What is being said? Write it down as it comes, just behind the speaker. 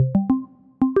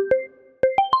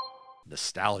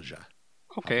Nostalgia.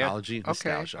 Okay. Hopnology, Okay.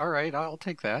 nostalgia. All right. I'll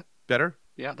take that. Better?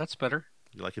 Yeah, that's better.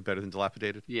 You like it better than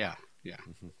dilapidated? Yeah. Yeah.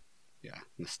 Mm-hmm. Yeah.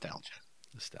 Nostalgia.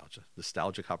 Nostalgia.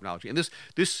 Nostalgic Hopnology. And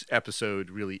this episode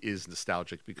really is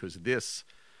nostalgic because this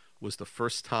was the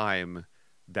first time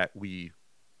that we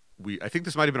I think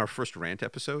this might have been our first rant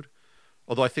episode.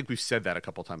 Although I think we've said that a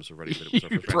couple times already that it was our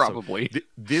first rant. Probably. So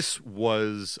this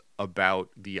was about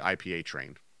the IPA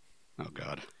train. Oh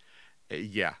God.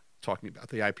 Yeah, talking about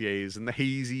the IPAs and the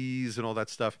hazies and all that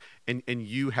stuff. And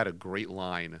you had a great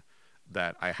line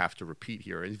that I have to repeat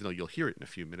here, even though you'll hear it in a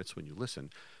few minutes when you listen,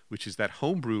 which is that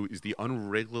homebrew is the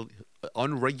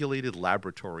unregulated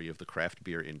laboratory of the craft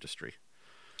beer industry.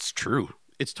 It's true.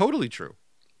 It's totally true.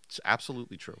 It's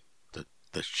absolutely true.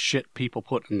 The shit people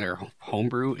put in their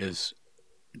homebrew is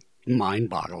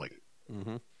mind-boggling.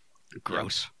 Mm-hmm.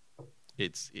 Gross. Yeah.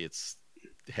 It's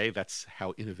hey, that's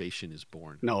how innovation is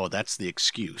born. No, that's the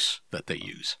excuse that they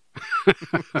use.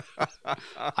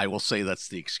 I will say that's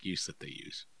the excuse that they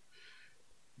use.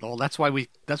 Well, that's why we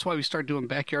started doing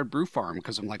Backyard Brew Farm,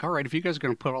 because I'm like, all right, if you guys are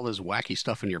going to put all this wacky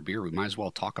stuff in your beer, we might as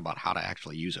well talk about how to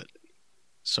actually use it.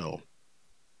 So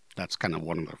that's kind of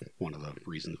one of the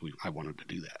reasons I wanted to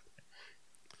do that.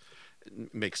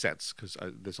 It makes sense because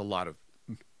there's a lot of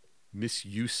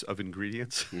misuse of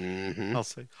ingredients. Mm-hmm. I'll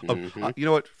say, Mm-hmm. You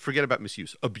know what? Forget about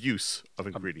misuse. Abuse of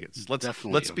ingredients. Let's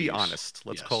be abuse. honest.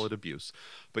 Let's Yes. call it abuse.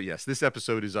 But yes, this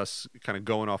episode is us kind of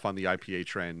going off on the IPA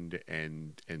trend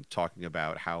and talking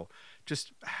about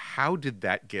how did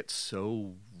that get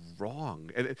so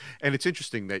wrong? And it's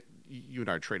interesting that you and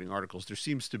I are trading articles. There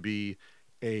seems to be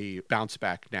a bounce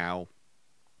back now,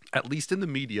 at least in the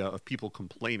media, of people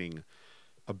complaining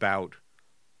about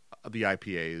the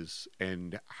IPAs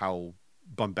and how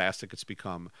bombastic it's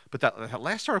become. But that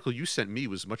last article you sent me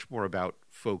was much more about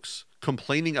folks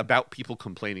complaining about people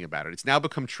complaining about it. It's now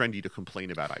become trendy to complain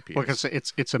about IPAs. Well, because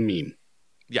it's a meme.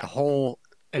 Yeah. The whole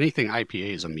anything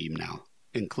IPA is a meme now,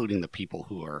 including the people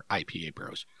who are IPA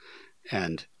bros,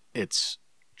 and it's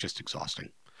just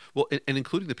exhausting. Well, and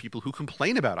including the people who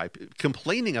complaining about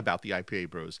the IPA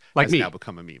bros Like has me. now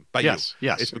become a meme. By Yes, you.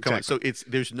 yes, It's become exactly.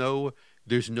 so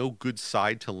there's no good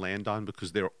side to land on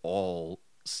because they're all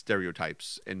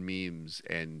stereotypes and memes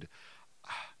and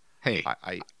Hey,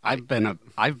 I I've been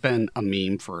a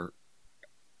meme for.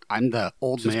 I'm the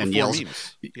old since man before yells.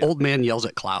 memes. Yeah. Old man yells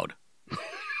at cloud.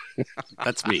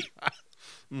 That's me.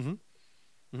 Mm-hmm.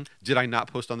 Mm-hmm. Did I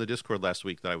not post on the Discord last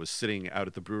week that I was sitting out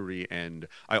at the brewery and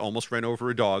I almost ran over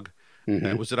a dog? Mm-hmm.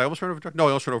 I almost ran over a dog? No, I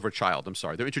almost ran over a child. I'm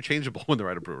sorry. They're interchangeable when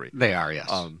they're at a brewery. They are, yes.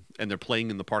 And they're playing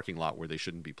in the parking lot where they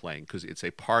shouldn't be playing because it's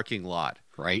a parking lot.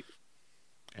 Right?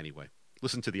 Anyway,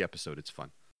 listen to the episode. It's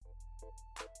fun.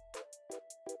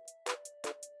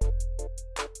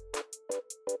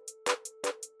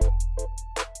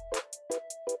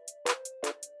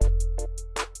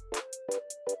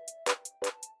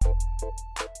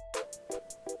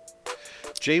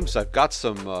 James, I've got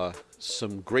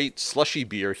some great slushy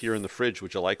beer here in the fridge.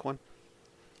 Would you like one?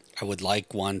 I would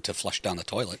like one to flush down the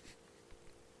toilet.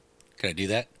 Can I do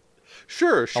that?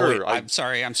 Sure. Oh, wait, I'm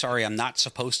sorry. I'm not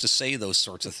supposed to say those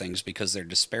sorts of things because they're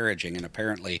disparaging, and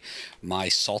apparently my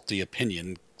salty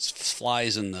opinion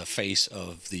flies in the face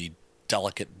of the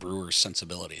delicate brewer's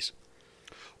sensibilities.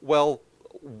 Well,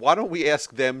 why don't we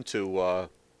ask them to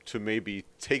maybe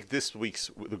take this week's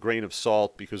with a grain of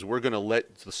salt because we're going to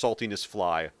let the saltiness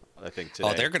fly, I think, today.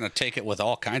 Oh, they're going to take it with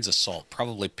all kinds of salt,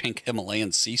 probably pink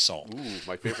Himalayan sea salt. Ooh,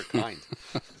 my favorite kind.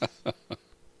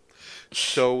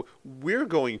 So we're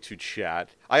going to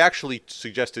chat. I actually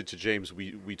suggested to James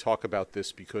we talk about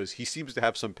this because he seems to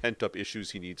have some pent-up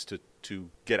issues he needs to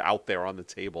get out there on the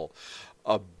table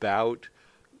about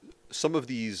some of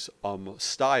these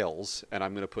styles, and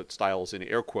I'm going to put styles in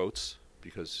air quotes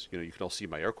because you can all see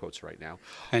my air quotes right now.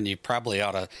 And you probably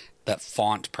that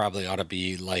font probably ought to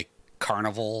be like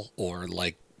carnival or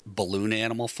like balloon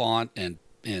animal font and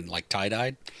like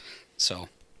tie-dyed. So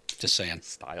just saying.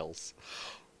 Styles.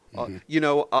 Mm-hmm.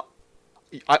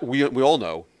 We all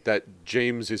know that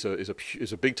James is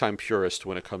a big time purist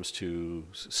when it comes to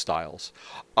styles.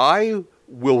 I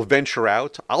will venture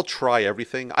out. I'll try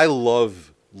everything. I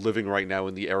love living right now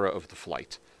in the era of the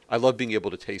flight. I love being able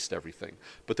to taste everything.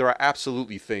 But there are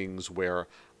absolutely things where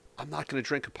I'm not going to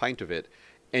drink a pint of it.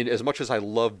 And as much as I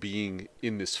love being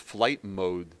in this flight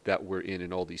mode that we're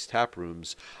in all these tap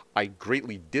rooms, I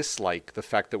greatly dislike the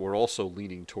fact that we're also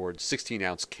leaning towards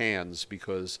 16-ounce cans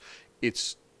because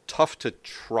it's tough to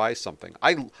try something.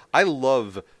 I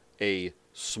love a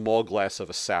small glass of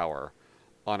a sour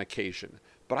on occasion,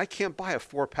 but I can't buy a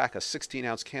 4-pack of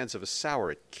 16-ounce cans of a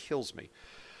sour. It kills me.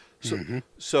 So,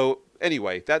 so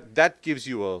anyway, that gives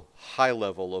you a high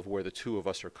level of where the two of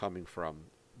us are coming from.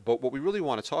 But what we really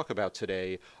want to talk about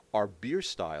today are beer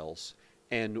styles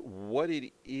and what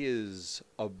it is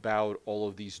about all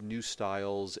of these new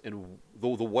styles and the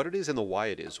what it is and the why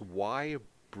it is. Why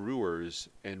brewers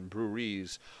and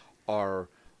breweries are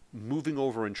moving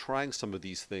over and trying some of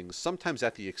these things, sometimes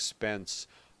at the expense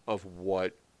of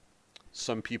what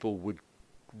some people would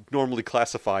normally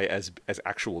classify as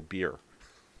actual beer.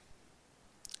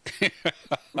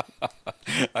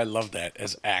 I love that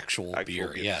as actual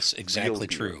beer. beer. Yes, exactly Real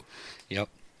beer. true. Yep.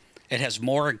 It has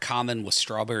more in common with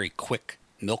strawberry quick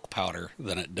milk powder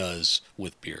than it does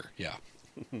with beer. Yeah.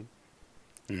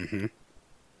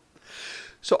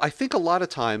 So I think a lot of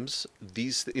times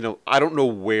these, I don't know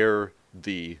where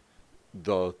the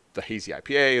hazy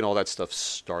IPA and all that stuff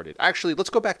started. Actually,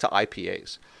 let's go back to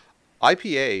IPAs.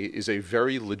 IPA is a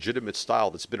very legitimate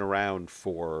style that's been around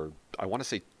for, I want to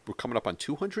say, we're coming up on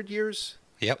 200 years.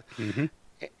 Yep.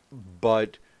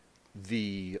 But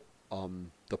the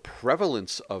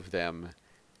prevalence of them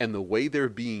and the way they're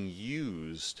being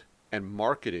used and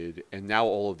marketed, and now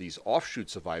all of these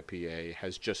offshoots of IPA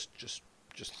has just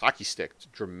hockey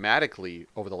sticked dramatically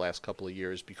over the last couple of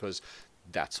years because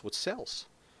that's what sells.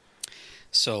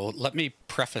 So let me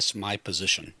preface my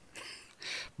position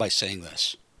by saying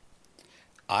this.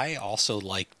 I also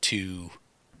like to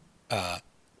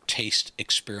taste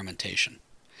experimentation,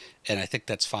 and I think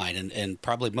that's fine. And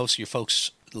probably most of you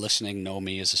folks listening know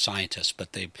me as a scientist,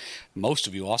 but most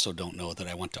of you also don't know that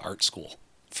I went to art school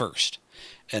first.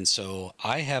 And so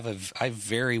I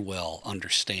very well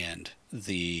understand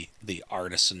the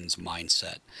artisan's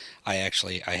mindset. I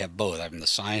have both. I'm the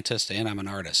scientist and I'm an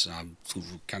artist. And I'm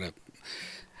kind of,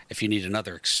 if you need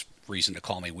another reason to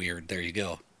call me weird, there you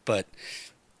go. But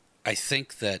I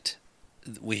think that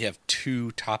we have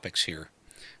two topics here.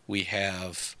 We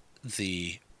have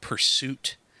the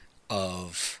pursuit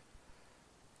of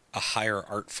a higher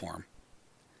art form,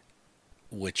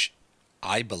 which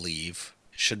I believe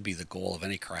should be the goal of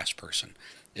any craftsperson,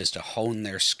 is to hone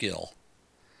their skill.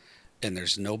 And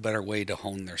there's no better way to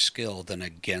hone their skill than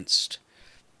against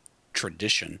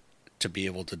tradition, to be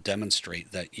able to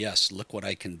demonstrate that, yes, look what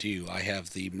I can do. I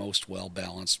have the most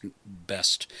well-balanced,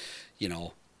 best,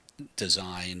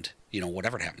 designed,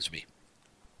 whatever it happens to be.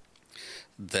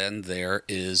 Then there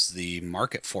is the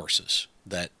market forces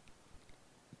that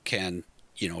can,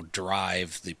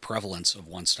 drive the prevalence of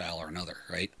one style or another,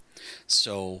 right?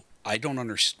 So I don't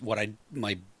understand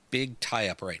my big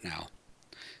tie-up right now,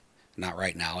 not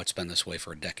right now, it's been this way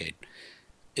for a decade,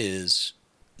 is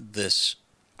this.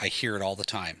 I hear it all the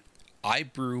time. I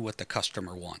brew what the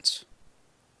customer wants.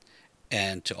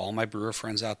 And to all my brewer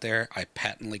friends out there, I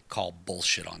patently call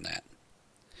bullshit on that.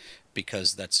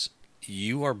 Because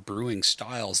you are brewing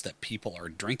styles that people are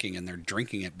drinking, and they're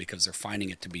drinking it because they're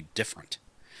finding it to be different.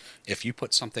 If you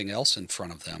put something else in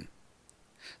front of them,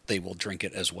 they will drink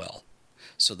it as well.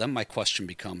 So then my question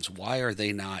becomes, why are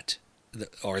they not,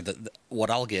 what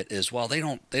I'll get is, well, they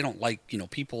don't like,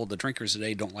 people, the drinkers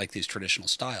today don't like these traditional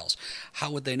styles.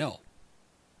 How would they know?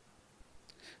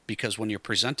 Because when you're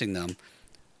presenting them,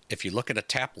 if you look at a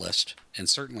tap list, and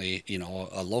certainly,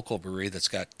 a local brewery that's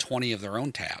got 20 of their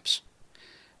own taps,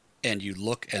 and you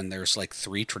look and there's like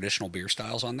 3 traditional beer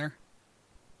styles on there,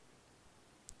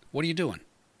 what are you doing?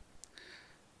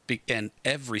 And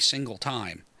every single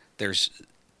time there's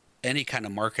any kind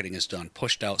of marketing is done,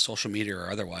 pushed out, social media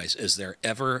or otherwise, is there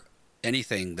ever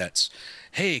anything that's,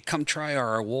 hey, come try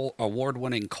our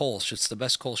award-winning Kolsch. It's the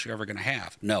best Kolsch you're ever going to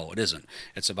have. No, it isn't.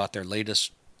 It's about their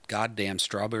latest goddamn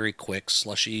strawberry quick,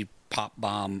 slushy, pop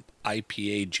bomb,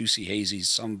 IPA, juicy hazy,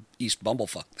 some East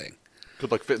Bumblefuck thing.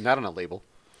 Good luck fitting that on a label.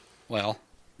 Well,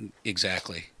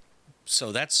 exactly.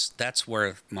 So that's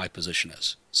where my position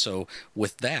is. So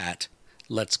with that,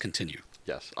 let's continue.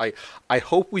 Yes. I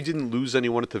hope we didn't lose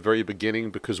anyone at the very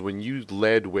beginning, because when you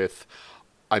led with,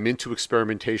 I'm into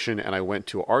experimentation and I went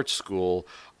to art school,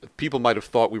 people might have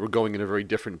thought we were going in a very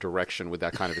different direction with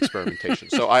that kind of experimentation.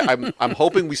 So I'm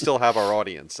hoping we still have our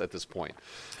audience at this point.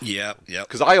 Yeah.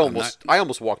 Because I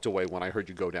almost walked away when I heard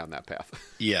you go down that path.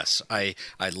 Yes, I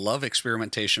love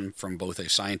experimentation from both a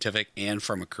scientific and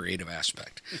from a creative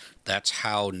aspect. That's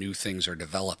how new things are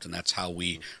developed, and that's how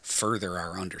we further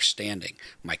our understanding.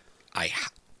 I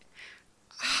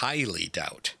highly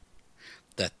doubt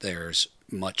that there's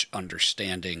much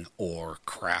understanding or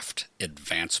craft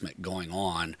advancement going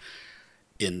on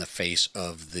in the face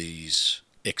of these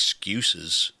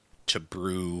excuses to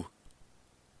brew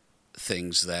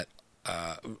things that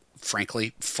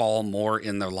frankly fall more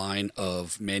in the line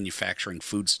of manufacturing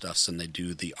foodstuffs than they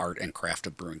do the art and craft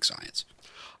of brewing science.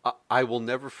 I will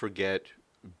never forget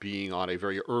being on a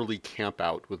very early camp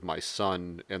out with my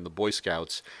son and the Boy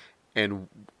Scouts and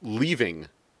leaving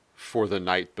for the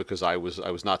night because I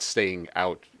was not staying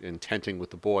out and tenting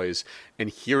with the boys, and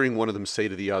hearing one of them say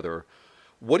to the other,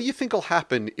 "What do you think will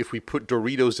happen if we put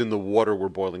Doritos in the water we're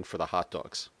boiling for the hot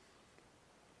dogs?"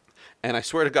 And I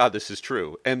swear to God, this is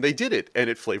true. And they did it, and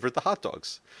it flavored the hot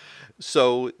dogs.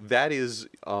 So that is,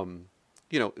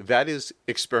 that is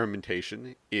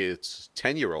experimentation. It's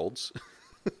 10-year-olds.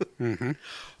 Mm-hmm.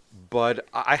 But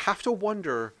I have to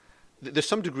wonder, there's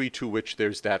some degree to which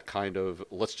there's that kind of,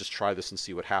 let's just try this and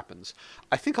see what happens.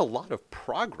 I think a lot of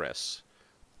progress,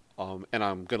 and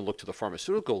I'm going to look to the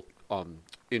pharmaceutical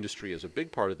industry as a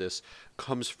big part of this,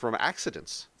 comes from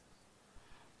accidents,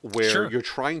 where Sure. you're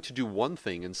trying to do one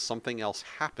thing and something else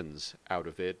happens out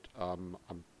of it. I'm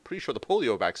pretty sure the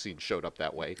polio vaccine showed up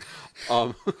that way.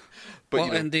 Um, but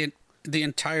Well, and the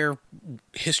entire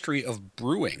history of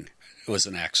brewing was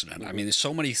an accident. I mean, there's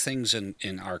so many things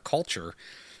in our culture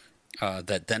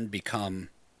that then become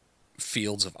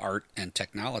fields of art and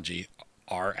technology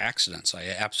are accidents. I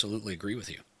absolutely agree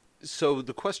with you. so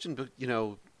the question,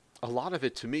 a lot of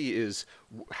it to me is,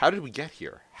 how did we get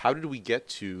here? How did we get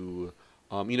to,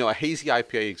 a hazy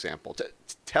IPA example?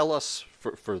 Tell us,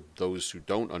 for those who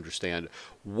don't understand,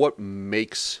 what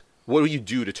do you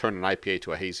do to turn an IPA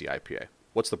to a hazy IPA?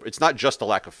 It's not just a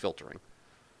lack of filtering.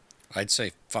 I'd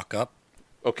say fuck up.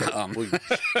 Okay. Well,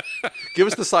 give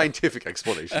us the scientific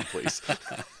explanation, please.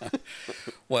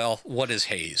 Well, what is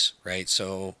haze, right?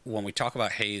 So when we talk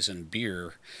about haze in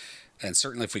beer, and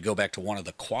certainly if we go back to one of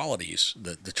the qualities,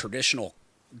 the traditional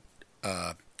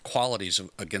qualities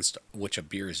against which a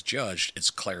beer is judged, it's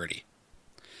clarity.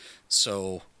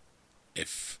 So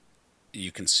if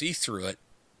you can see through it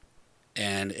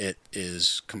and it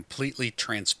is completely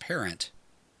transparent,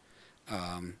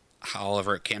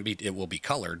 however it will be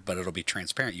colored, but it'll be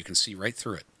transparent. You can see right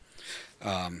through it.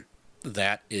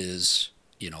 That is,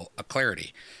 a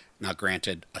clarity. Now,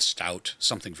 granted, a stout,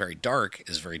 something very dark,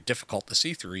 is very difficult to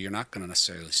see through. You're not going to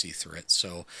necessarily see through it.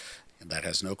 So that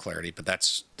has no clarity, but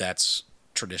that's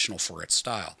traditional for its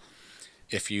style.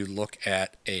 If you look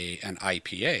at an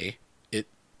IPA, it,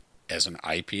 as an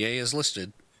IPA is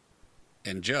listed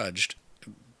and judged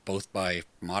both by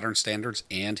modern standards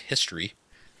and history,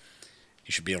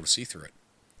 you should be able to see through it.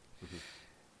 Mm-hmm.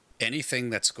 Anything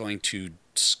that's going to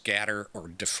scatter or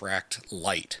diffract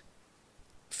light,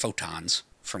 photons,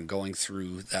 from going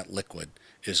through that liquid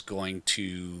is going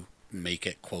to make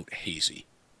it, quote, hazy.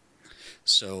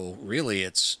 So really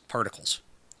it's particles.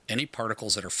 Any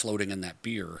particles that are floating in that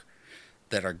beer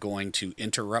that are going to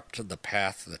interrupt the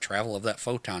path, the travel of that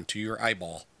photon to your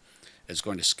eyeball is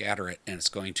going to scatter it, and it's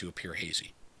going to appear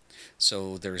hazy.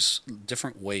 So there's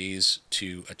different ways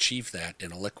to achieve that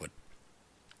in a liquid.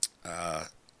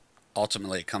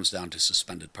 Ultimately, it comes down to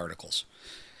suspended particles.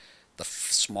 The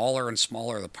smaller and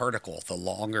smaller the particle, the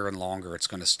longer and longer it's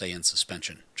going to stay in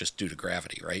suspension, just due to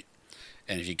gravity, right?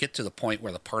 And if you get to the point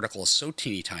where the particle is so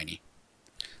teeny tiny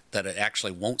that it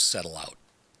actually won't settle out,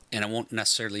 and it won't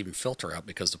necessarily even filter out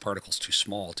because the particle's too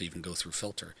small to even go through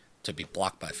filter, to be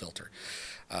blocked by filter,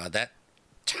 that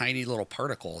tiny little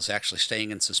particle is actually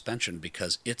staying in suspension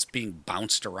because it's being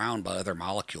bounced around by other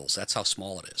molecules. That's how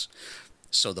small it is.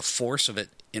 So the force of it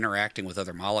interacting with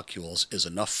other molecules is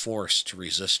enough force to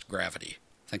resist gravity.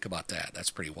 Think about that. That's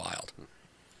pretty wild.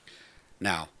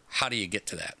 Now, how do you get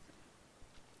to that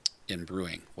in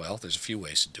brewing? Well, there's a few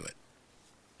ways to do it.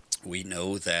 We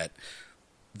know that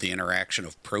the interaction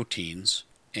of proteins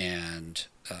and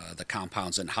the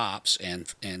compounds in hops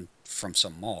and from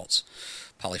some malts,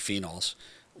 polyphenols,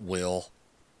 will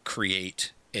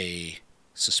create a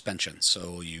suspension.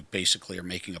 So you basically are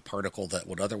making a particle that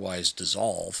would otherwise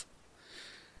dissolve.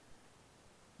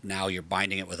 Now you're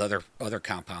binding it with other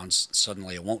compounds.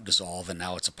 Suddenly it won't dissolve, and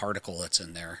now it's a particle that's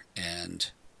in there,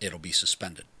 and it'll be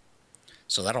suspended.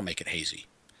 So that'll make it hazy.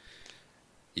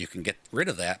 You can get rid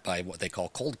of that by what they call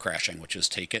cold crashing, which is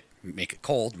take it, make it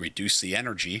cold, reduce the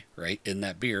energy, right, in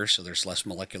that beer, so there's less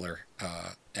molecular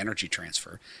energy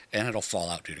transfer, and it'll fall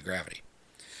out due to gravity.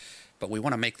 But we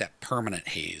want to make that permanent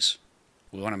haze.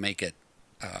 We want to make it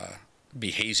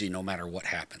be hazy no matter what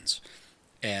happens.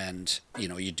 And,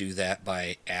 you do that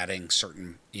by adding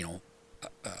certain,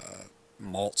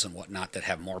 malts and whatnot that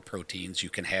have more proteins. You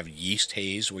can have yeast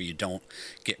haze where you don't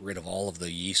get rid of all of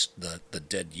the yeast, the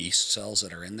dead yeast cells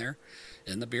that are in there,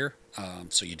 in the beer.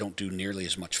 So you don't do nearly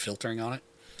as much filtering on it.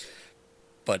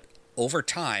 But over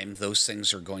time, those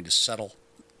things are going to settle.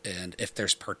 And if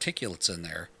there's particulates in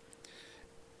there,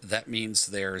 that means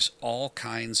there's all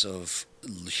kinds of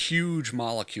huge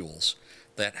molecules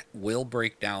that will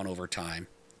break down over time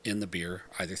in the beer,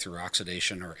 either through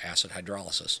oxidation or acid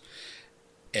hydrolysis.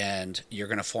 And you're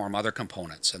going to form other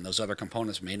components, and those other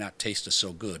components may not taste as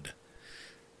so good.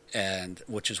 And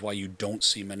which is why you don't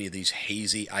see many of these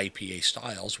hazy IPA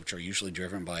styles, which are usually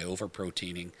driven by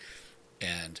over-proteaning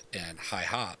and high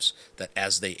hops, that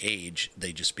as they age,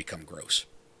 they just become gross.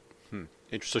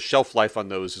 So shelf life on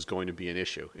those is going to be an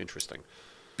issue. Interesting.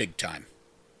 Big time.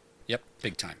 Yep,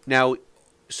 big time. Now,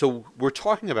 so we're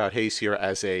talking about haze here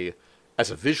as a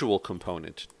visual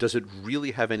component. Does it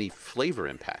really have any flavor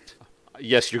impact?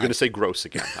 Yes, you're going to say gross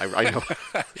again. I know.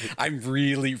 I'm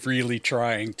really, really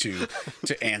trying to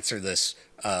answer this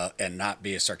and not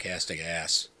be a sarcastic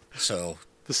ass. So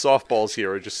The softballs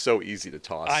here are just so easy to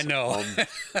toss. I know.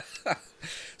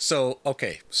 So,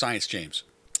 okay, Science James.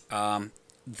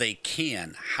 They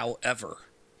can, however,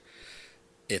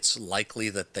 it's likely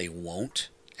that they won't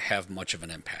have much of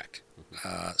an impact.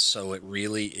 So it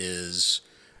really is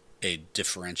a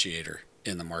differentiator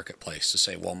in the marketplace to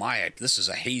say, well, this is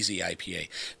a hazy IPA.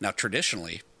 Now,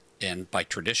 traditionally, and by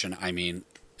tradition, I mean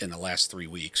in the last 3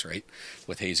 weeks, right,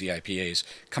 with hazy IPAs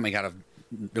coming out of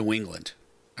New England.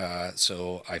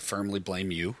 So I firmly blame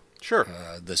you. Sure.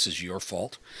 This is your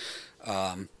fault.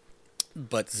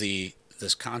 But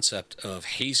this concept of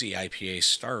hazy IPA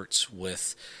starts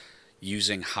with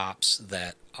using hops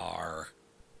that I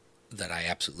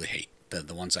absolutely hate.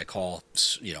 The ones I call,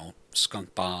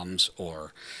 skunk bombs,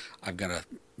 or I'm going to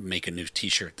make a new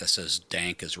t-shirt that says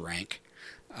dank is rank.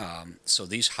 So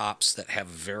these hops that have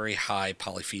very high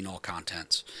polyphenol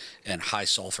contents and high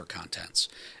sulfur contents,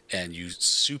 and you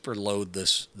super load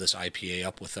this IPA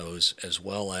up with those, as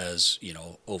well as,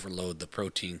 overload the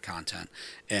protein content,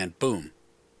 and boom,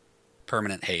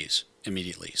 permanent haze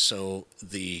immediately. So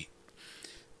the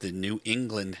New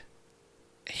England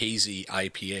hazy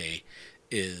IPA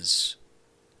is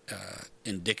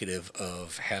indicative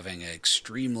of having an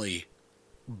extremely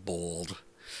bold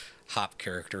hop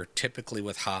character, typically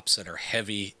with hops that are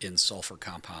heavy in sulfur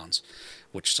compounds,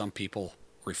 which some people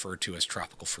refer to as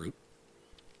tropical fruit,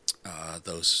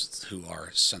 those who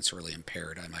are sensorily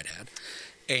impaired, I might add.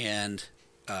 And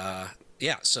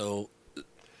so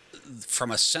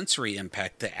from a sensory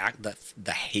impact,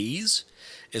 the haze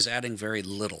is adding very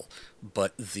little,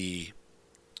 but the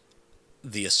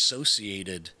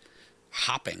associated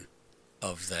hopping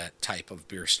of that type of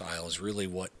beer style is really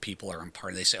what people are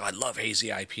imparting. They say, I love hazy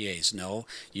IPAs. No,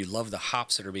 you love the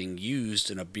hops that are being used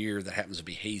in a beer that happens to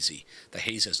be hazy. The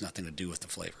haze has nothing to do with the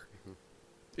flavor.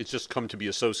 It's just come to be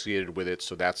associated with it,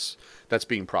 so that's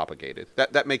being propagated.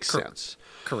 That makes sense.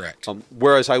 Correct.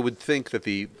 Whereas I would think that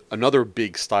another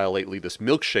big style lately, this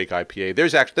milkshake IPA,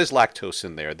 there's lactose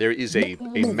in there. There is a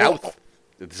mouthfeel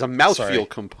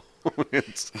component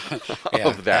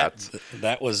of that.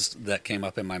 That came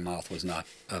up in my mouth was not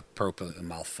appropriate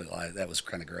mouthfeel. That was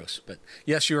kind of gross. But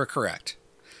yes, you are correct.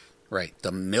 Right,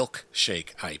 the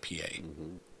milkshake IPA.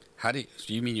 Mm-hmm. How do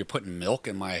you mean you're putting milk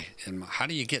in my? How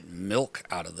do you get milk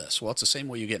out of this? Well, it's the same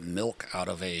way you get milk out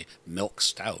of a milk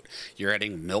stout. You're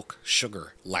adding milk,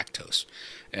 sugar, lactose,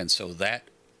 and so that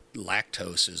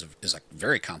lactose is a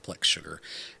very complex sugar,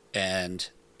 and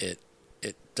it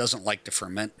doesn't like to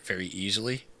ferment very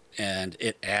easily, and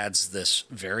it adds this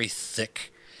very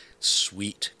thick,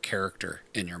 sweet character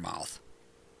in your mouth.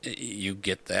 You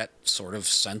get that sort of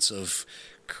sense of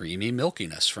creamy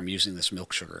milkiness from using this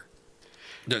milk sugar.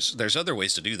 There's other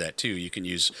ways to do that too. You can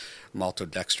use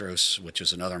maltodextrose, which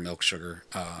is another milk sugar,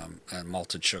 and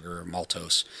malted sugar,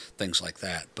 maltose, things like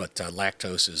that. But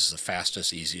lactose is the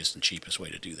fastest, easiest, and cheapest way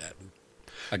to do that.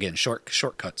 Again,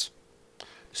 shortcuts.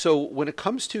 So when it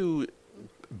comes to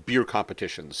beer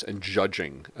competitions and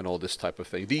judging and all this type of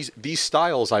thing, these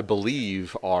styles, I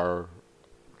believe, are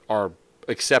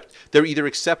they're either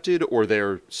accepted or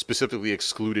they're specifically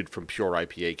excluded from pure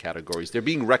IPA categories. They're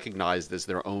being recognized as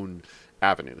their own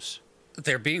avenues.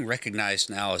 They're being recognized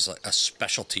now as a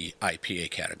specialty IPA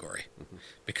category, mm-hmm.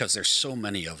 because there's so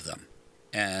many of them.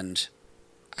 And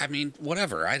I mean,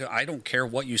 whatever. I don't care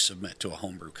what you submit to a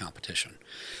homebrew competition,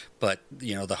 but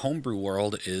the homebrew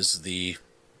world is the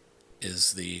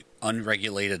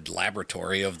unregulated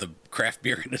laboratory of the craft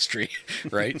beer industry,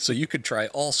 right? So you could try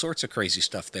all sorts of crazy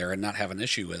stuff there and not have an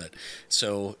issue with it.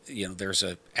 So there's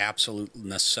an absolute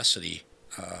necessity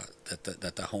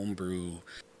that the homebrew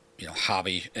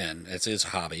hobby, and it is a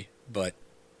hobby, but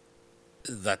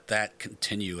that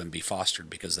continue and be fostered,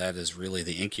 because that is really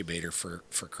the incubator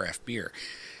for craft beer.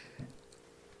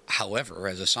 However,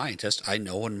 as a scientist, I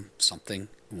know when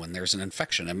there's an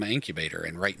infection in my incubator,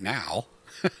 and right now,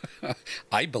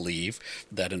 I believe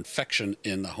that infection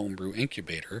in the homebrew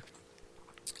incubator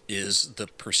is the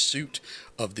pursuit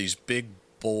of these big,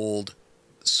 bold,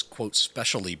 quote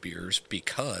specialty beers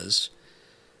because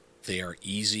they are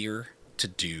easier to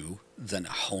do than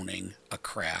honing a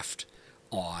craft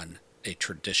on a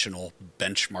traditional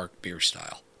benchmark beer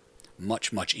style.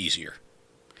 Much, much easier.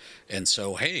 And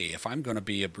so, hey, if I'm going to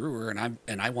be a brewer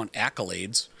and I want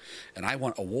accolades and I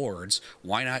want awards,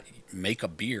 why not make a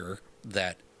beer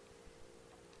that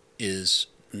is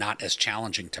not as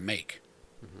challenging to make?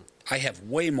 I have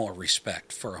way more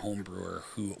respect for a home brewer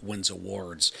who wins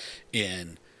awards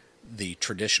in the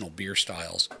traditional beer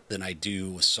styles than I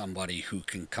do with somebody who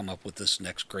can come up with this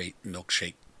next great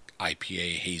milkshake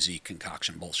IPA hazy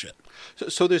concoction bullshit.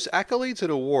 So there's accolades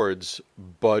and awards,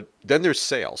 but then there's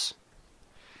sales.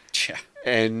 Yeah.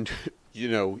 And,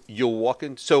 you'll walk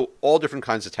in. So all different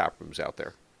kinds of tap rooms out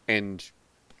there. And,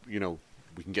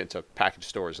 we can get into package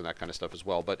stores and that kind of stuff as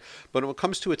well. But when it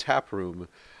comes to a tap room,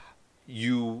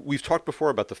 we've talked before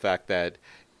about the fact that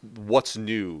what's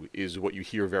new is what you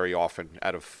hear very often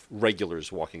out of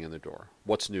regulars walking in the door.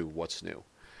 What's new? What's new?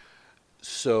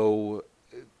 So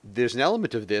there's an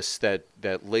element of this that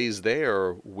lays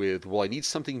there with, well, I need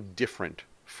something different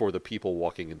for the people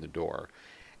walking in the door.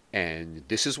 And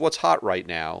this is what's hot right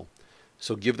now,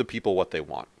 so give the people what they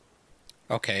want.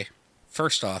 Okay.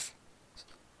 First off,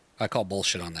 I call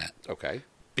bullshit on that. Okay.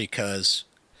 Because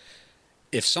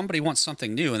if somebody wants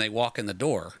something new and they walk in the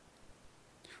door,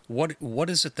 what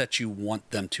is it that you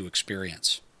want them to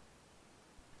experience?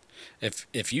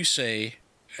 If you say,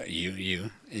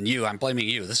 I'm blaming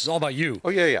you. This is all about you. Oh,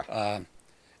 yeah.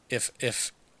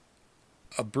 If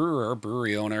a brewer,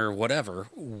 brewery owner, whatever,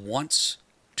 wants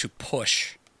to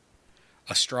push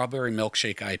a strawberry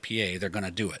milkshake IPA, they're going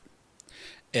to do it.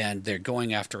 And they're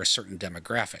going after a certain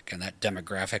demographic, and that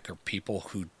demographic are people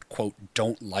who, quote,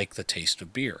 don't like the taste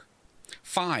of beer.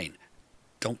 Fine.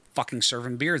 Don't fucking serve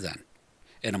them beer then.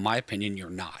 And in my opinion, you're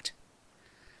not.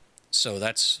 So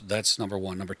that's number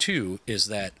one. Number two is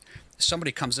that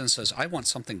somebody comes in and says, I want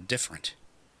something different.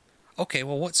 Okay,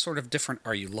 well, what sort of different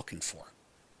are you looking for?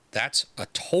 That's a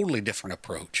totally different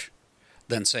approach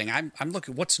than saying, I'm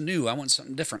looking, what's new? I want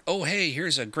something different. Oh, hey,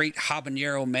 here's a great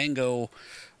habanero mango,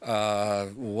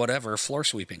 whatever, floor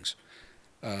sweepings.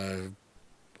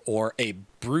 Or a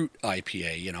brute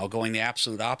IPA, going the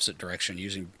absolute opposite direction,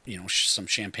 using, some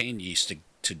champagne yeast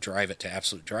to drive it to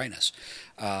absolute dryness.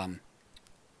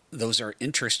 Those are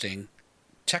interesting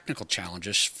technical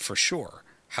challenges for sure.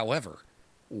 However,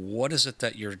 what is it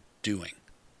that you're doing?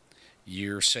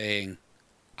 You're saying,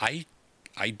 I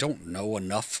don't know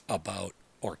enough about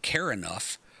or care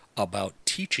enough about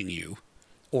teaching you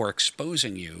or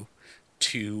exposing you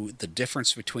to the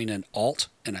difference between an alt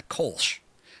and a Kolsch.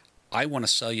 I want to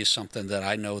sell you something that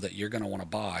I know that you're going to want to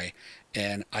buy,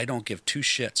 and I don't give two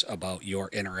shits about your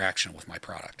interaction with my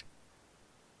product.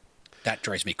 That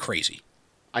drives me crazy.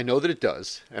 I know that it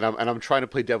does, and I'm trying to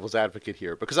play devil's advocate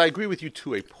here, because I agree with you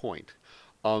to a point.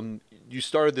 You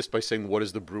started this by saying, what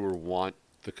does the brewer want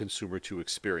the consumer to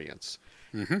experience?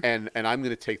 Mm-hmm. And I'm going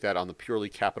to take that on the purely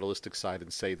capitalistic side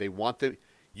and say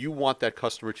you want that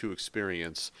customer to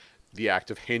experience the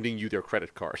act of handing you their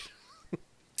credit card.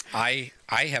 I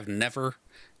have never,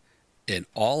 in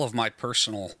all of my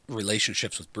personal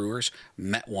relationships with brewers,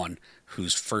 met one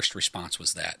whose first response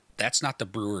was that. That's not the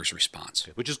brewer's response.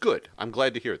 Which is good. I'm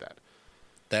glad to hear that.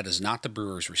 That is not the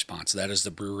brewer's response. That is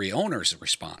the brewery owner's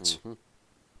response. Mm-hmm.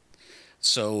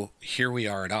 So here we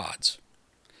are at odds.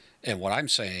 And what I'm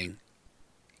saying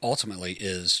ultimately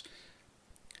is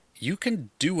you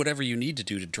can do whatever you need to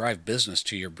do to drive business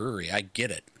to your brewery. I get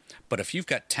it. But if you've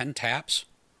got 10 taps,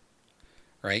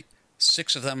 right,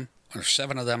 6 of them or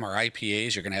 7 of them are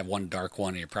IPAs, you're going to have one dark one,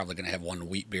 and you're probably going to have one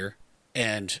wheat beer.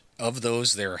 And of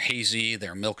those, they're hazy,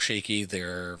 they're milkshakey,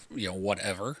 they're,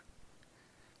 whatever.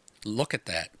 Look at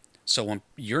that. So when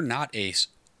you're not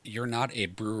a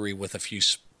brewery with a few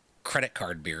credit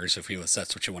card beers, if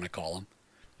that's what you want to call them.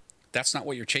 That's not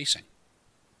what you're chasing.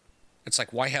 It's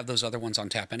like, why have those other ones on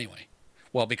tap anyway?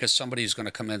 Well, because somebody's going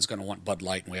to come in is going to want Bud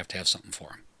Light, and we have to have something for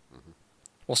them. Mm-hmm.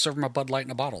 We'll serve them a Bud Light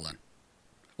in a bottle then.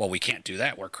 Well, we can't do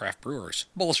that. We're craft brewers.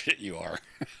 Bullshit, you are.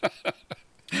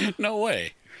 No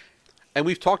way. And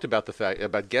we've talked about the fact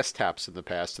about guest taps in the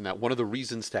past, and that one of the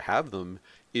reasons to have them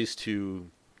is to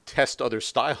test other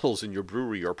styles in your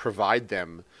brewery or provide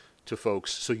them to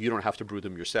folks so you don't have to brew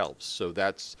them yourselves. So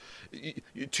that's,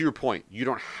 to your point, you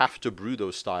don't have to brew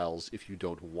those styles if you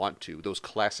don't want to, those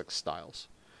classic styles.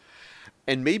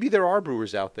 And maybe there are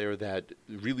brewers out there that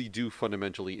really do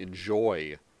fundamentally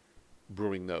enjoy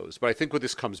brewing those. But I think what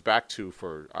this comes back to,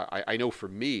 I know for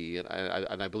me, and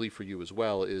I believe for you as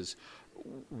well, is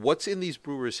what's in these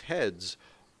brewers' heads.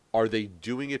 Are they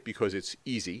doing it because it's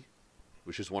easy?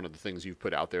 which is one of the things you've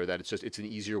put out there, that it's an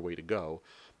easier way to go.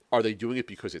 Are they doing it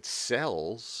because it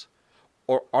sells?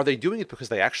 Or are they doing it because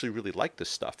they actually really like this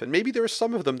stuff? And maybe there are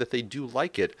some of them that they do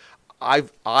like it.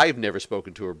 I've never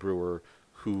spoken to a brewer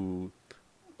who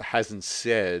hasn't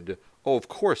said, "Oh, of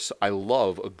course, I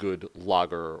love a good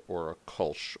lager or a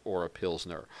Kolsch or a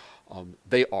Pilsner."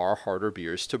 They are harder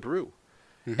beers to brew,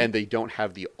 and they don't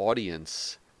have the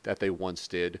audience that they once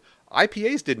did.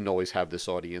 IPAs didn't always have this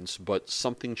audience, but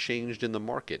something changed in the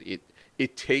market.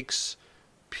 It takes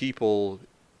people,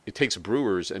 it takes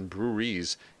brewers and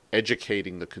breweries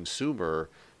educating the consumer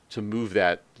to move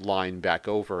that line back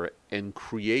over and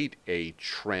create a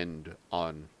trend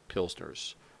on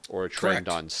Pilsners or a trend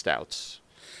Correct. on stouts.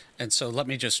 And so let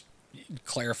me just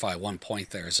clarify one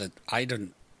point there is that I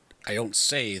don't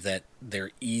say that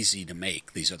they're easy to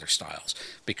make, these other styles,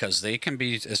 because they can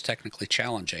be as technically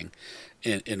challenging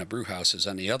in a brew house as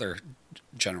any other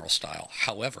general style.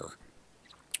 However,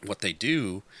 what they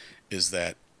do is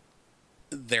that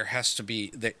there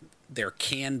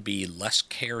can be less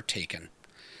care taken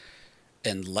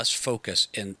and less focus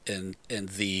in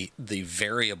the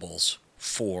variables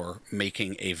for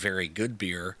making a very good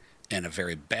beer and a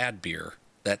very bad beer.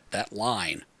 That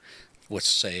line with,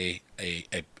 say, a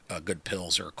good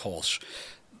Pils or a Kolsch,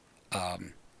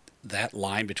 that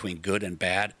line between good and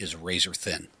bad is razor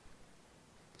thin.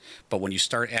 But when you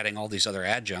start adding all these other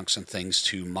adjuncts and things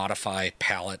to modify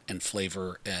palate and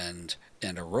flavor and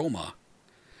aroma,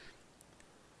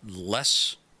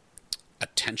 less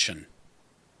attention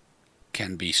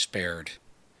can be spared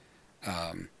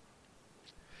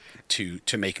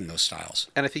to making those styles.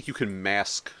 And I think you can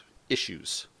mask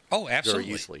issues Oh, absolutely.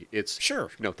 very easily. It's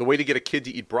Sure. the way to get a kid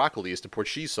to eat broccoli is to pour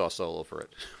cheese sauce all over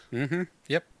it. Mm-hmm.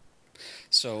 Yep.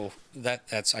 So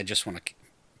that's I just want to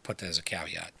put that as a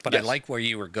caveat. But Yes. I like where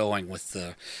you were going with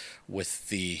the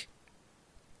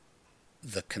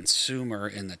consumer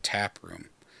in the tap room.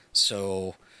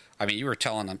 So, I mean, you were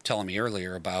telling me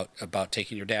earlier about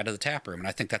taking your dad to the tap room, and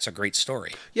I think that's a great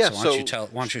story. Yeah, So why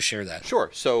don't you share that? Sure.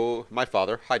 So my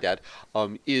father, hi Dad,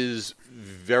 is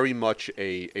very much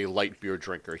a light beer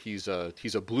drinker. He's a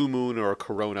Blue Moon or a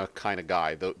Corona kind of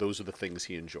guy. Those are the things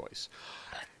he enjoys.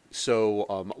 So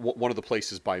one of the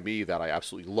places by me that I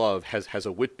absolutely love has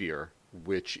a wit beer,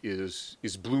 which is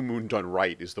Blue Moon done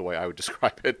right, is the way I would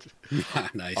describe it.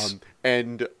 Nice.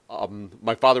 And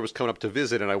my father was coming up to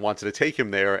visit, and I wanted to take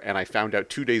him there, and I found out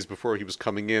 2 days before he was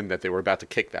coming in that they were about to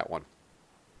kick that one.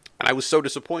 And I was so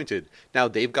disappointed. Now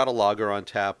they've got a lager on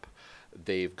tap.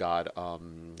 They've got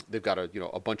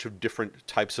a bunch of different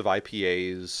types of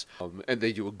IPAs, and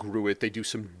they do a gruit. They do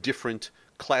some different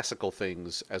classical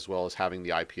things as well as having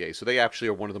the IPA. So they actually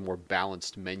are one of the more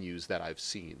balanced menus that I've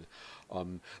seen.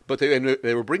 But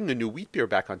they were bringing a new wheat beer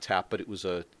back on tap, but it was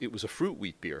a fruit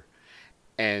wheat beer,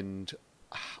 and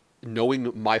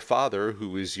knowing my father,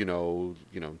 who is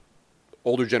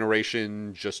older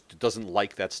generation, just doesn't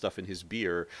like that stuff in his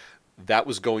beer, that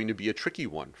was going to be a tricky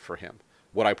one for him.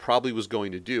 What I probably was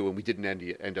going to do, and we didn't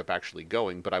end up actually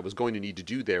going, but I was going to need to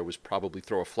do there was probably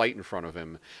throw a flight in front of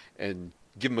him and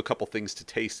give him a couple things to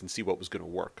taste and see what was going to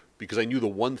work. Because I knew the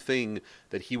one thing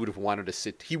that he would have wanted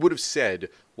to he would have said,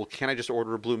 well, can I just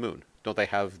order a Blue Moon? Don't they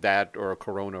have that, or a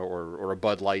Corona, or a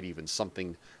Bud Light even,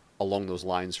 something along those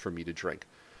lines for me to drink?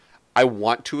 I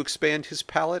want to expand his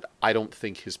palate. I don't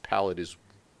think his palate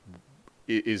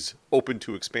is open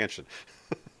to expansion.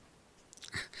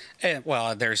 And,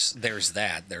 well, there's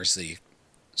that. There's the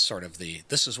sort of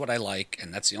this is what I like,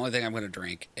 and that's the only thing I'm going to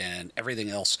drink, and everything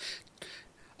else,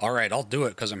 all right, I'll do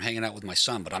it because I'm hanging out with my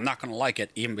son, but I'm not going to like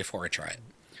it even before I try it.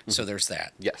 Mm-hmm. So there's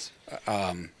that. Yes.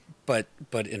 But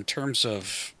in terms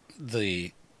of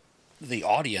the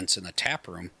audience in the tap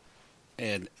room,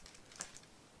 and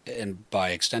by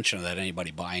extension of that,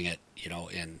 anybody buying it,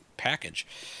 in package,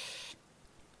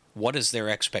 what is their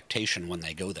expectation when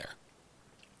they go there?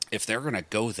 If they're going to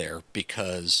go there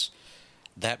because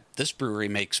this brewery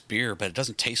makes beer, but it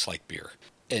doesn't taste like beer,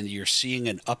 and you're seeing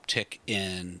an uptick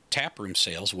in taproom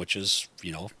sales, which is,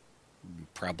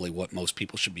 probably what most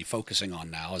people should be focusing on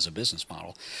now as a business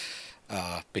model,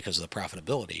 because of the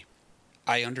profitability,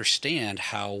 I understand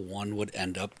how one would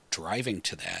end up driving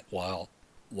to that,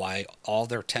 why all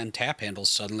their 10 tap handles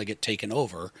suddenly get taken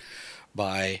over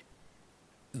by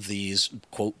these,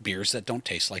 quote, beers that don't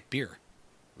taste like beer.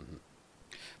 Mm-hmm.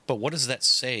 But what does that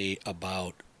say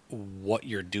about what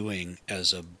you're doing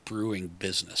as a brewing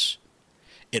business?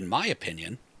 In my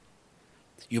opinion,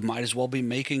 you might as well be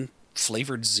making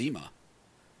flavored Zima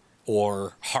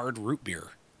or hard root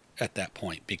beer at that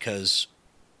point, because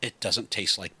it doesn't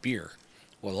taste like beer.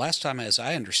 Well, last time, as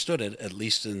I understood it, at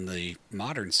least in the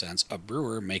modern sense, a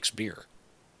brewer makes beer.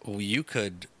 you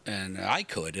could, and I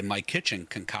could, in my kitchen,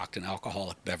 concoct an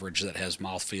alcoholic beverage that has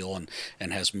mouthfeel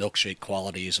and has milkshake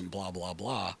qualities and blah, blah,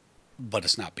 blah, but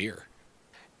it's not beer.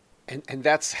 And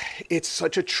that's, it's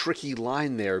such a tricky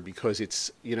line there, because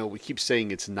it's, we keep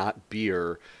saying it's not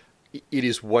beer. It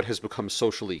is what has become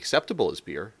socially acceptable as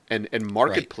beer, and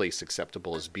marketplace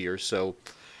acceptable as beer. So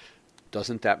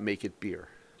doesn't that make it beer?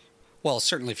 Well,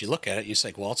 certainly if you look at it, you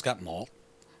say, well, it's got malt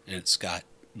and it's got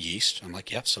yeast. I'm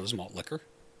like, yep, so does malt liquor.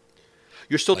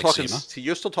 You're still Like talking. SEMA. See,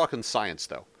 you're still talking science,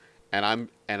 though, and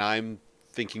I'm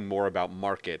thinking more about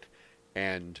market.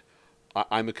 And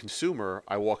I'm a consumer.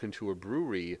 I walk into a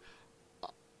brewery.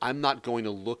 I'm not going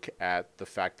to look at the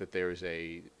fact that there's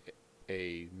a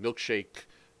milkshake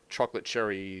chocolate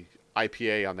cherry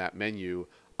IPA on that menu.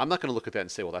 I'm not going to look at that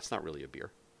and say, well, that's not really a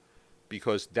beer,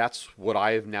 because that's what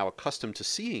I am now accustomed to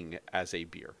seeing as a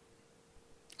beer.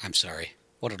 I'm sorry.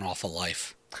 What an awful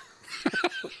life.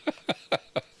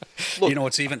 Look, You know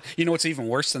what's even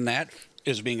worse than that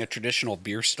is being a traditional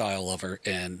beer style lover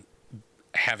and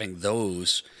having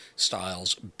those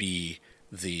styles be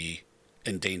the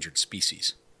endangered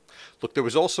species. Look, there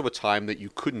was also a time that you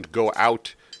couldn't go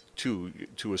out to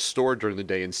a store during the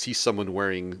day and see someone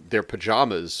wearing their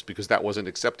pajamas, because that wasn't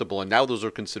acceptable, and now those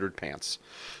are considered pants.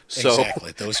 So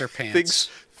Exactly. Those are pants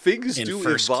things in do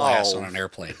first evolve. class on an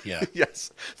airplane. Yeah.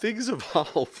 Yes, things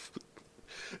evolve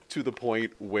to the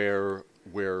point where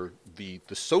the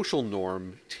social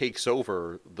norm takes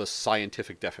over the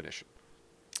scientific definition.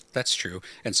 That's true.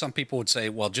 And some people would say,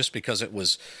 well, just because it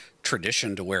was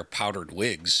tradition to wear powdered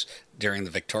wigs during the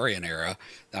Victorian era,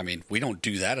 I mean, we don't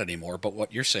do that anymore. But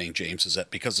what you're saying, James, is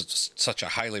that because it's such a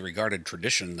highly regarded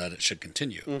tradition that it should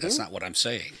continue. Mm-hmm. That's not what I'm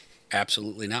saying.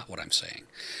 Absolutely not what I'm saying.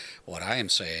 What I am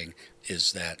saying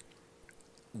is that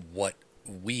what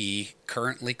we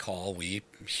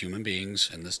human beings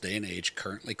in this day and age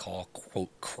currently call,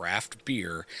 quote, craft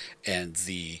beer, and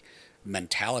the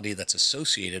mentality that's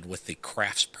associated with the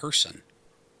crafts person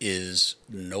is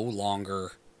no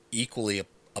longer equally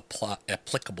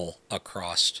applicable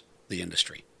across the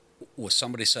industry. When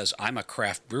somebody says, I'm a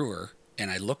craft brewer,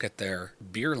 and I look at their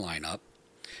beer lineup,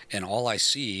 and all I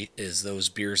see is those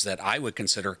beers that I would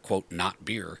consider, quote, not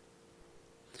beer,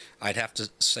 I'd have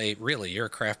to say, really, you're a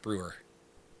craft brewer.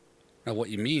 Now, what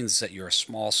you mean is that you're a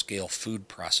small-scale food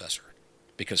processor,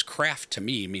 because craft to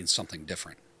me means something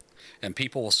different. And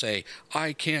people will say,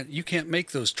 you can't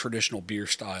make those traditional beer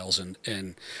styles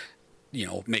and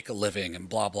make a living and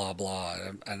blah, blah, blah.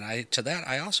 And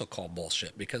I also call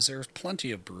bullshit, because there's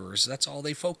plenty of brewers, that's all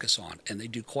they focus on, and they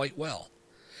do quite well.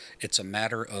 It's a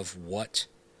matter of what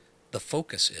the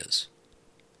focus is.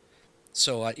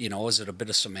 So, is it a bit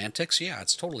of semantics? Yeah,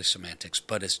 it's totally semantics,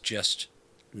 but it's just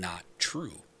not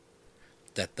true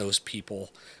that those people,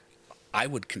 I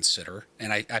would consider,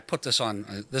 and I put this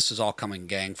on, this is all coming,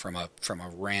 gang, from a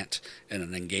rant and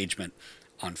an engagement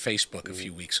on Facebook a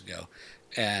few weeks ago.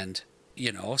 And,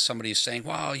 somebody's saying,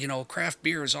 well, craft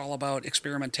beer is all about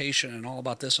experimentation and all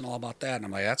about this and all about that. And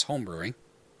I'm like, that's home brewing.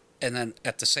 And then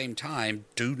at the same time,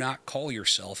 do not call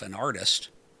yourself an artist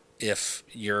if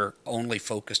you're only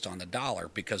focused on the dollar.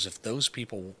 Because if those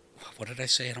people, what did I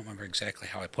say? I don't remember exactly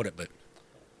how I put it, but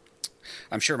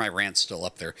I'm sure my rant's still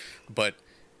up there. But,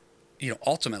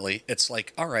 ultimately, it's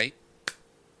like, all right,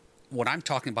 what I'm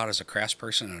talking about as a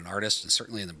craftsperson and an artist, and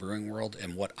certainly in the brewing world,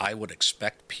 and what I would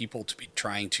expect people to be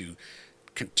trying to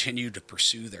continue to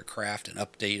pursue their craft and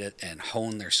update it and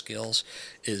hone their skills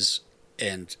is,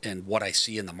 and what I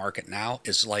see in the market now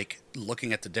is like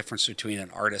looking at the difference between an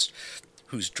artist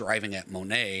who's driving at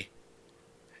Monet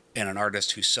and an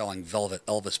artist who's selling Velvet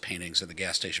Elvis paintings in the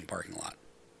gas station parking lot.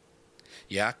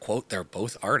 Yeah, quote, they're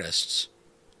both artists,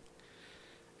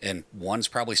 and one's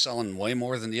probably selling way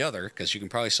more than the other, because you can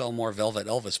probably sell more Velvet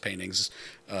Elvis paintings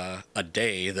a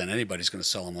day than anybody's going to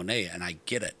sell a Monet, and I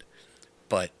get it.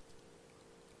 But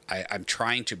I'm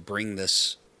trying to bring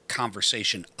this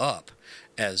conversation up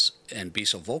and be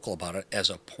so vocal about it as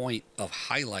a point of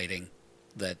highlighting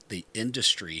that the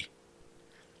industry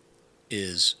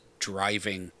is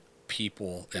driving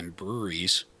people and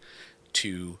breweries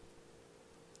to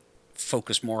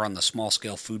focus more on the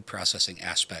small-scale food processing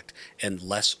aspect and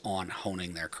less on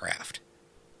honing their craft.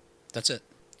 That's it.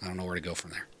 I don't know where to go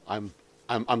from there.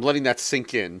 I'm letting that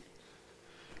sink in,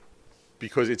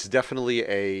 because it's definitely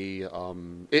a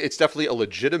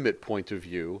legitimate point of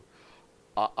view.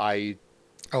 I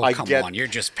Come get, on, you're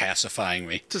just pacifying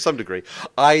me. to some degree.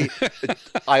 I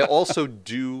also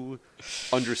do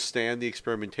understand the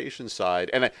experimentation side,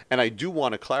 and I do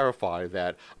want to clarify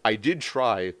that I did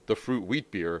try the fruit wheat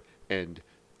beer, and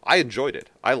I enjoyed it.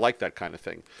 I like that kind of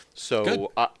thing.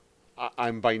 So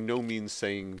I'm by no means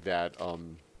saying that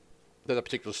that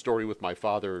particular story with my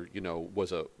father,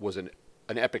 was an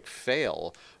epic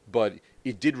fail, but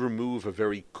it did remove a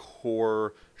very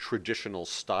core traditional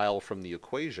style from the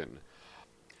equation.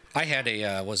 I had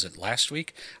a was it last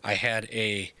week? I had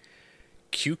a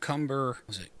cucumber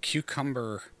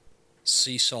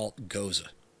sea salt goza,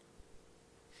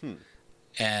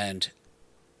 and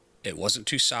it wasn't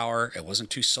too sour. It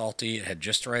wasn't too salty. It had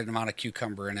just the right amount of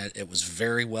cucumber in it. It was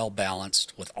very well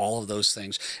balanced with all of those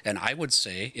things. And I would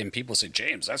say, and people say,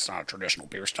 James, that's not a traditional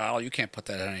beer style. You can't put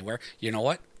that anywhere. You know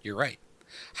what? You're right.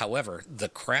 However, the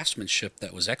craftsmanship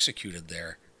that was executed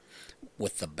there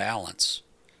with the balance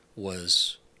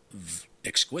was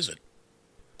exquisite.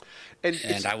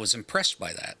 And I was impressed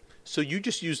by that. So you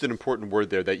just used an important word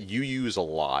there that you use a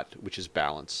lot, which is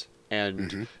balance.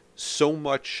 And so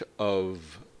much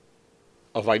of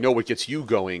I know what gets you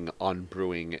going on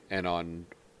brewing and on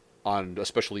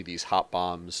especially these hop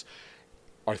bombs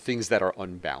are things that are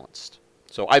unbalanced.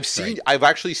 So I've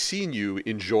actually seen you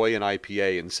enjoy an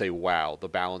IPA and say, wow, the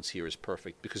balance here is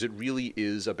perfect, because it really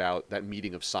is about that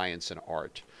meeting of science and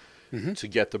art to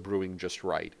get the brewing just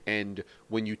right. And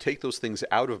when you take those things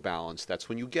out of balance, that's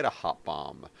when you get a hop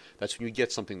bomb. That's when you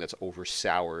get something that's over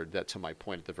soured. That, to my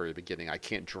point at the very beginning, I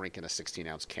can't drink in a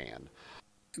 16-ounce can.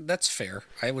 That's fair.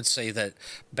 I would say that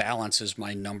balance is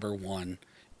my number one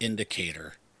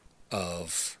indicator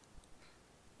of,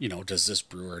 does this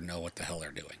brewer know what the hell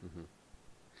they're doing?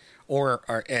 Or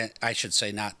I should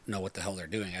say not know what the hell they're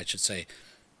doing. I should say,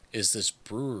 is this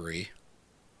brewery,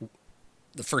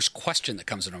 the first question that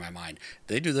comes into my mind,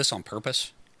 do they do this on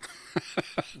purpose?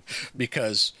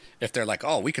 Because if they're like,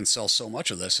 oh, we can sell so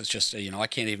much of this, it's just, I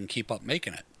can't even keep up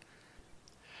making it.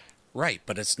 Right,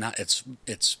 but it's not,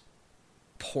 it's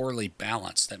poorly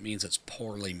balanced. That means it's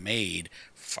poorly made,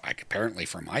 apparently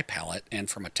from my palate and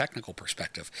from a technical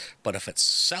perspective. But if it's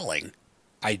selling,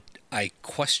 I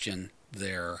question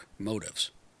their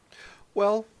motives.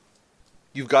 Well,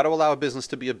 you've got to allow a business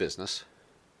to be a business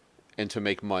and to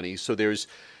make money. So there's,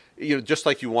 just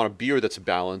like you want a beer that's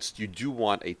balanced, you do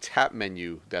want a tap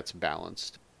menu that's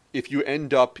balanced. If you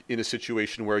end up in a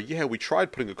situation where, we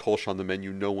tried putting a Kolsch on the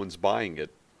menu, no one's buying it,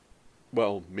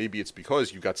 well, maybe it's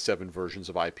because you got 7 versions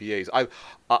of IPAs.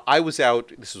 I was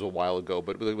out, this was a while ago,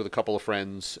 but with a couple of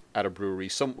friends at a brewery.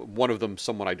 One of them,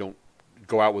 someone I don't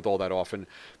go out with all that often,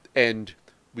 and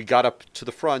we got up to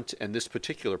the front, and this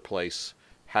particular place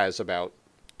has about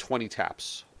 20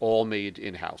 taps, all made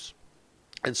in-house,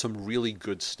 and some really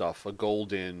good stuff. A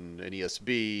Golden, an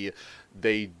ESB.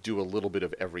 They do a little bit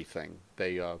of everything.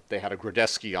 They had a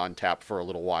Gradesky on tap for a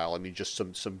little while. I mean, just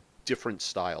some different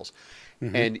styles.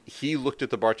 And he looked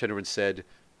at the bartender and said,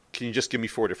 can you just give me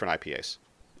 4 different IPAs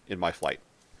in my flight?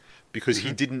 Because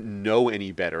he didn't know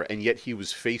any better, and yet he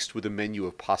was faced with a menu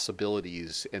of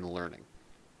possibilities and learning.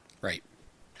 Right.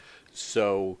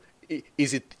 So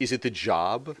is it the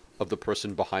job of the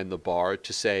person behind the bar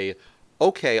to say,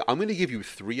 okay, I'm going to give you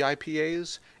 3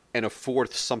 IPAs and a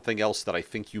 4th something else that I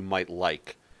think you might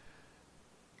like?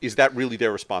 Is that really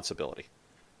their responsibility?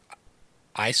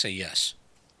 I say yes.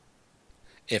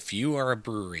 If you are a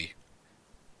brewery,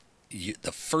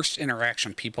 the first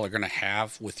interaction people are going to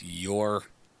have with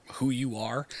who you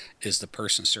are is the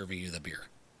person serving you the beer.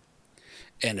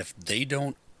 And if they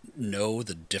don't know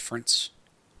the difference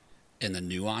in the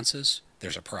nuances,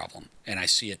 there's a problem. And I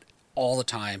see it all the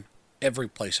time, every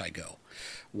place I go,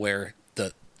 where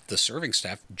the serving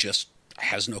staff just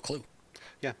has no clue.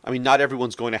 Yeah, I mean, not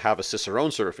everyone's going to have a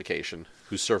Cicerone certification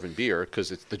who's serving beer, because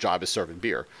the job is serving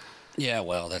beer. Yeah,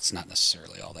 well, that's not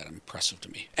necessarily all that impressive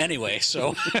to me. Anyway,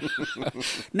 so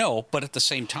no, but at the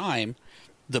same time,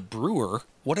 the brewer,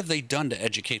 what have they done to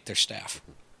educate their staff?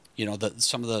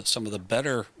 Some of the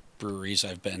better breweries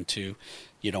I've been to,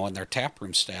 and their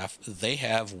taproom staff, they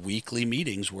have weekly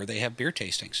meetings where they have beer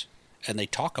tastings, and they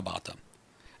talk about them,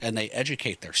 and they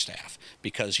educate their staff,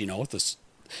 because you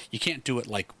can't do it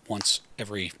like once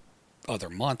every other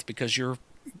month, because your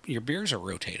beers are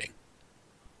rotating.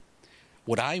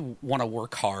 Would I want to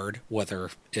work hard, whether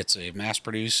it's a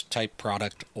mass-produced type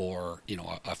product or,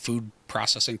 a food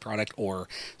processing product, or,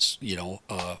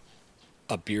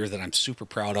 a beer that I'm super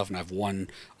proud of and I've won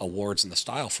awards in the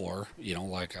style for,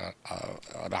 like an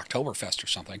Oktoberfest or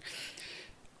something?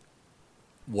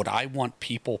 Would I want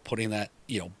people putting that,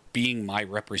 being my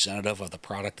representative of the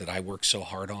product that I work so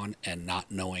hard on and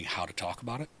not knowing how to talk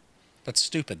about it? That's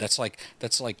stupid. That's like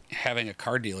having a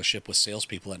car dealership with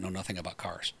salespeople that know nothing about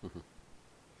cars.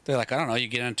 They're like, I don't know, you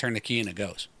get in and turn the key and it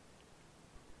goes.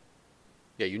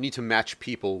 Yeah, you need to match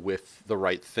people with the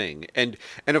right thing. And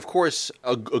of course,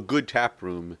 a good tap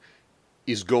room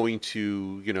is going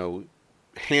to,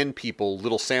 hand people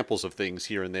little samples of things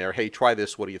here and there. Hey, try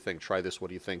this. What do you think? Try this. What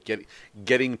do you think?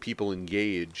 Getting people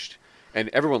engaged, and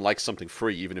everyone likes something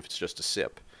free, even if it's just a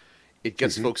sip. It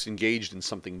gets folks engaged in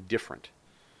something different.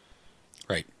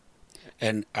 Right.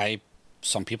 And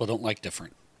some people don't like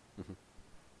different.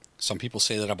 Some people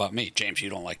say that about me. James, you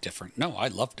don't like different. No, I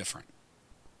love different.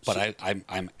 But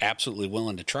I'm absolutely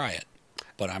willing to try it.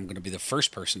 But I'm going to be the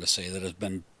first person to say that it's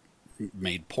been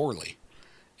made poorly,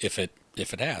 if it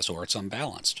has, or it's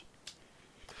unbalanced.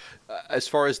 As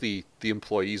far as the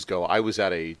employees go, I was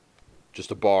at just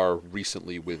a bar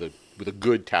recently with a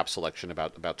good tap selection,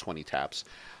 about 20 taps,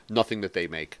 nothing that they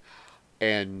make,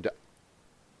 and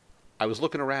I was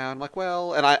looking around like,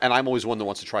 well, and I'm always one that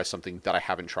wants to try something that I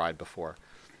haven't tried before,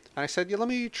 and I said, yeah, let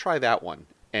me try that one,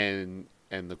 and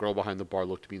the girl behind the bar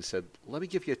looked at me and said, let me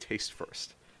give you a taste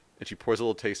first, and she pours a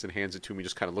little taste and hands it to me,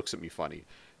 just kind of looks at me funny,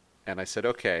 and I said,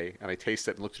 okay, and I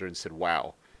tasted it and looked at her and said,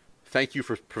 wow. Thank you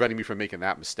for preventing me from making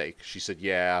that mistake. She said,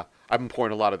 yeah, I've been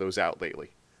pouring a lot of those out lately.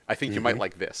 I think you might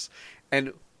like this.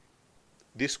 And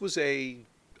this was a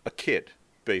kid,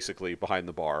 basically, behind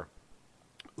the bar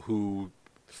who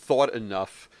thought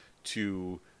enough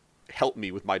to help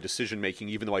me with my decision-making,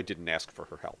 even though I didn't ask for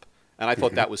her help. And I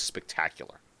thought that was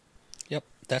spectacular. Yep,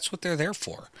 that's what they're there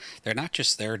for. They're not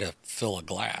just there to fill a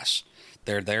glass.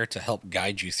 They're there to help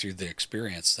guide you through the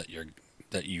experience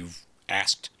that you've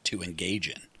asked to engage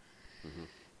in.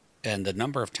 And the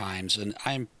number of times,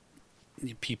 and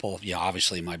people,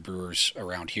 obviously my brewers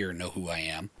around here know who I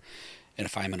am. And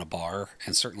if I'm in a bar,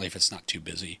 and certainly if it's not too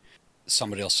busy,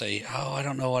 somebody will say, oh, I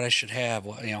don't know what I should have.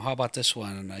 Well, how about this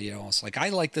one? And, it's like, I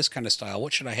like this kind of style.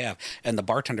 What should I have? And the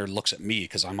bartender looks at me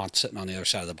because I'm sitting on the other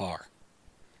side of the bar.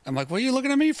 I'm like, what are you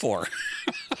looking at me for?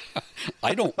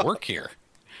 I don't work here,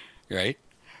 right?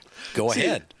 Go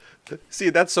ahead. See,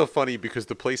 that's so funny because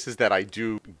the places that I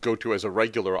do go to as a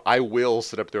regular, I will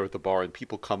sit up there at the bar and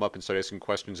people come up and start asking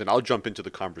questions, and I'll jump into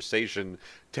the conversation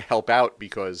to help out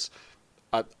because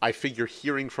I figure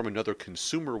hearing from another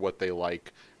consumer what they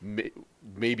like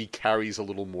maybe carries a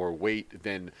little more weight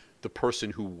than the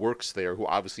person who works there, who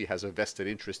obviously has a vested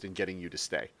interest in getting you to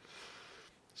stay.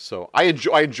 So I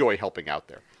enjoy helping out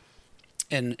there.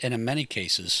 And in many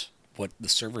cases, what the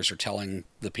servers are telling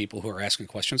the people who are asking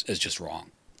questions is just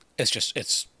wrong.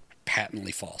 It's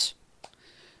patently false.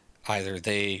 Either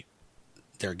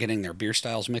they're getting their beer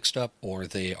styles mixed up, or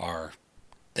they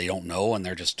don't know and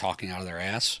they're just talking out of their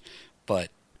ass. But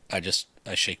I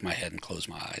shake my head and close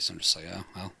my eyes. I'm just like, oh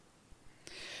well.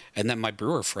 And then my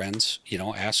brewer friends,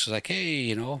 ask like,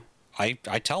 hey,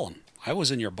 I tell them I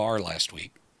was in your bar last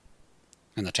week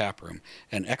in the tap room,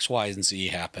 and X, Y, and Z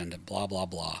happened, and blah blah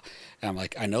blah. And I'm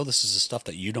like, I know this is the stuff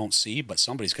that you don't see, but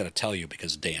somebody's got to tell you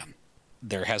because damn.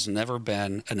 There has never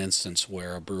been an instance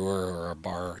where a brewer or a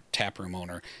bar taproom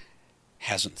owner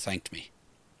hasn't thanked me.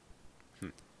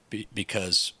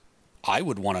 Because I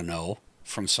would want to know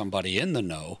from somebody in the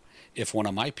know if one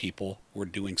of my people were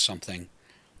doing something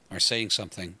or saying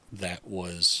something that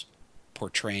was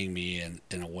portraying me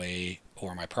in a way,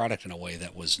 or my product in a way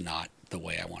that was not the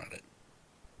way I wanted it.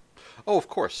 Oh, of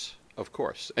course.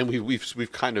 And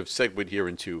we've kind of segued here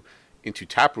into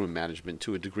taproom management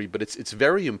to a degree, but it's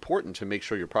very important to make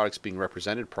sure your product's being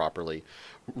represented properly,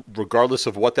 regardless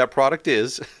of what that product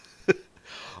is.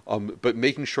 But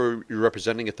making sure you're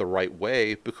representing it the right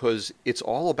way, because it's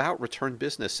all about return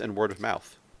business and word of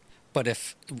mouth.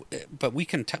 But we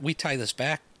tie this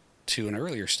back to an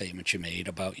earlier statement you made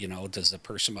about, does the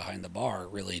person behind the bar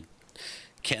really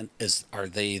are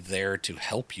they there to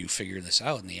help you figure this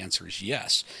out? And the answer is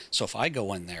yes. So if I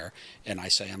go in there and I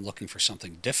say I'm looking for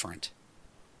something different,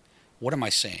 what am I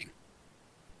saying?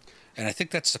 And I think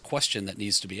that's the question that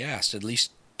needs to be asked, at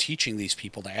least teaching these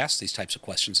people to ask these types of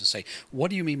questions and say,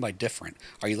 what do you mean by different?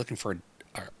 Are you looking for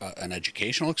an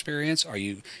educational experience?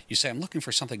 You say, I'm looking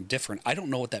for something different. I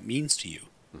don't know what that means to you.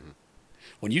 Mm-hmm.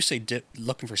 When you say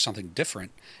looking for something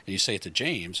different, and you say it to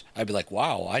James, I'd be like,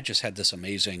 wow, I just had this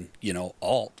amazing,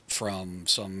 alt from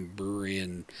some brewery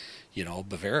in,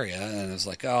 Bavaria. And it's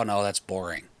like, oh, no, that's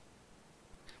boring.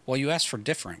 Well, you asked for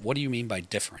different. What do you mean by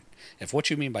different? If what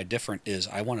you mean by different is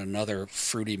I want another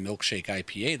fruity milkshake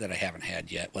IPA that I haven't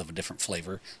had yet with a different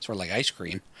flavor, sort of like ice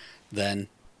cream, then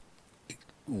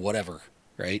whatever,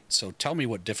 right? So tell me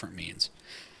what different means.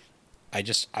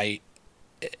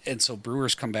 And so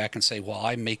brewers come back and say, well,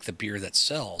 I make the beer that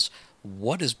sells.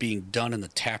 What is being done in the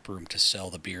tap room to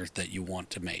sell the beer that you want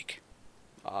to make?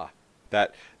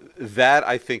 That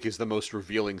I think is the most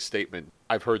revealing statement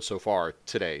I've heard so far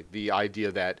today. The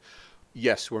idea that,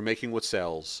 yes, we're making what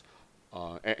sells,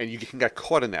 and you can get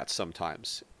caught in that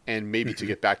sometimes. And maybe to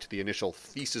get back to the initial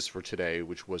thesis for today,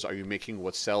 which was, are you making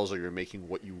what sells, or you're making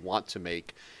what you want to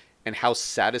make? And how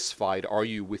satisfied are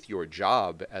you with your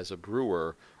job as a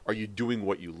brewer? Are you doing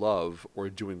what you love or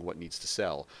doing what needs to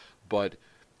sell? But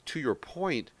to your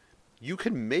point, you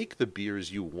can make the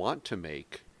beers you want to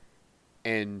make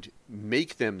and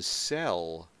make them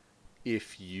sell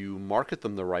if you market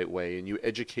them the right way and you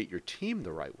educate your team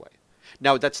the right way.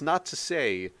 Now, that's not to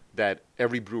say that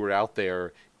every brewer out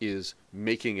there is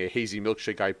making a hazy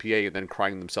milkshake IPA and then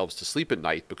crying themselves to sleep at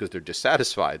night because they're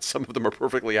dissatisfied. Some of them are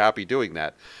perfectly happy doing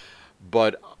that.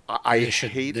 But they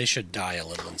should die a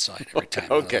little inside every time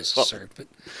one of those is served. But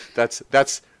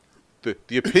that's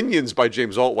the opinions by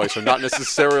James Altweiss are not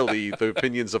necessarily the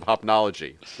opinions of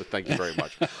Hopnology. So thank you very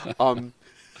much.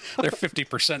 They're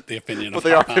 50% the opinion of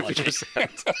Hopnology. But they Hopnology. are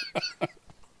 50%.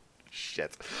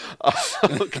 Shit.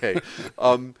 Okay.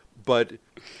 But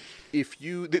if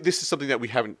you, this is something that we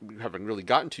haven't really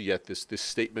gotten to yet. This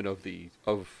statement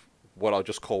of what I'll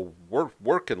just call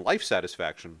work and life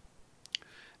satisfaction.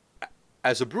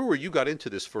 As a brewer, you got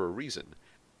into this for a reason,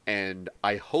 and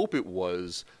I hope it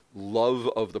was love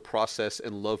of the process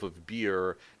and love of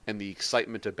beer and the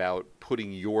excitement about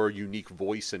putting your unique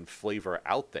voice and flavor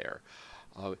out there.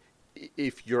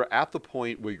 If you're at the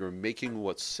point where you're making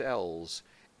what sells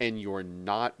and you're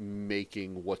not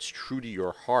making what's true to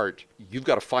your heart, you've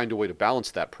got to find a way to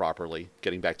balance that properly,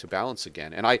 getting back to balance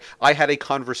again. And I had a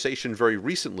conversation very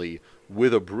recently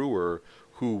with a brewer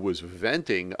who was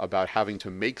venting about having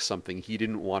to make something he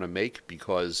didn't want to make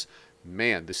because,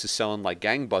 man, this is selling like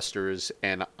gangbusters,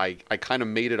 and I kind of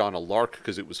made it on a lark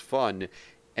because it was fun,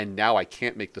 and now I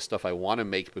can't make the stuff I want to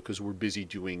make because we're busy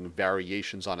doing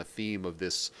variations on a theme of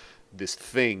this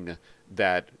thing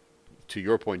that, to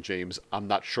your point, James, I'm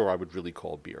not sure I would really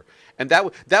call beer. And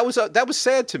that was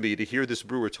sad to me to hear this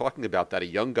brewer talking about that, a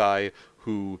young guy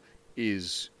who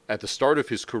is at the start of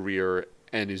his career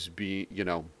and is being,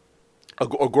 a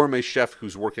gourmet chef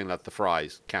who's working at the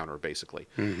fries counter, basically.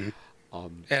 Mm-hmm.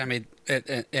 And I mean,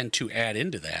 and to add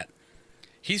into that,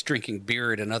 he's drinking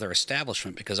beer at another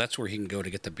establishment because that's where he can go to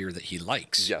get the beer that he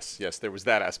likes. Yes, there was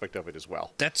that aspect of it as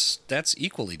well. That's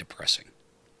equally depressing.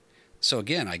 So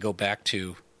again, I go back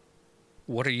to,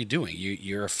 what are you doing?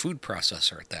 You're a food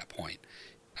processor at that point.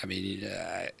 I mean,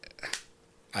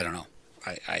 I don't know.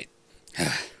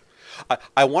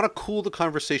 I want to cool the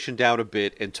conversation down a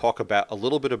bit and talk about a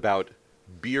little bit about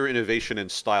beer innovation and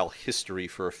style history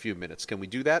for a few minutes. Can we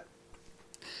do that?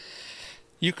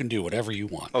 You can do whatever you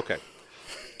want. Okay.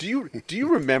 Do you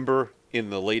remember in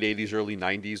the late 80s, early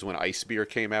 90s when ice beer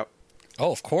came out?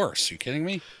 Oh, of course. You kidding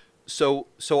me? So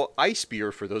ice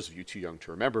beer, for those of you too young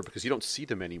to remember, because you don't see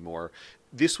them anymore,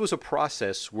 this was a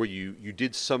process where you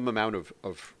did some amount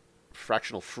of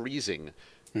fractional freezing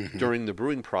during the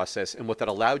brewing process, and what that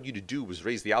allowed you to do was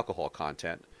raise the alcohol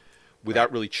content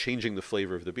without really changing the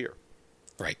flavor of the beer.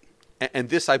 Right. And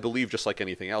this, I believe, just like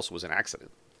anything else, was an accident.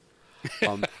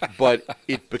 But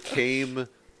it became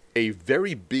a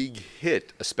very big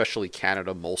hit, especially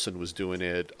Canada. Molson was doing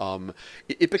it.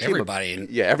 It became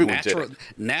everybody. Everyone did it.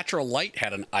 Natural Light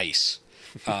had an ice.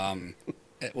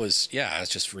 It's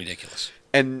just ridiculous.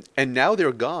 And now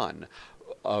they're gone.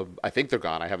 I think they're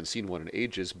gone. I haven't seen one in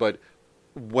ages. But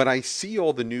when I see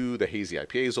all the hazy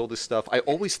IPAs, all this stuff, I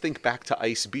always think back to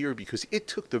ice beer because it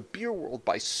took the beer world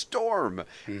by storm.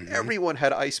 Mm-hmm. Everyone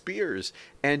had ice beers,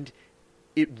 and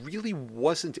it really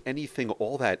wasn't anything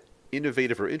all that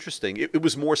innovative or interesting. It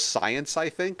was more science, I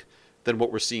think, than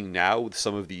what we're seeing now with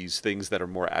some of these things that are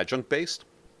more adjunct based.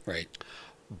 Right.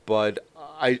 But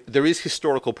there is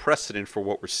historical precedent for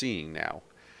what we're seeing now.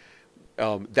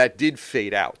 That did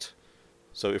fade out.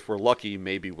 So if we're lucky,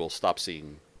 maybe we'll stop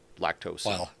seeing lactose.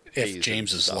 Well, if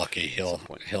James is lucky,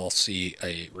 he'll see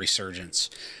a resurgence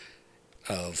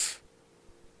of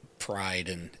pride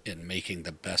in making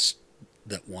the best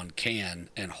that one can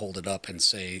and hold it up and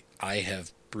say, I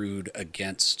have brewed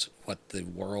against what the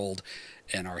world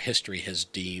and our history has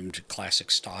deemed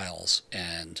classic styles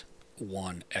and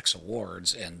won X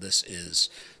awards, and this is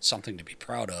something to be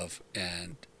proud of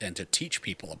and to teach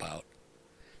people about.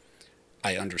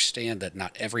 I understand that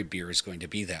not every beer is going to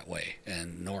be that way,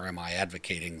 and nor am I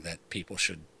advocating that people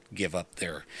should give up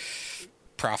their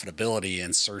profitability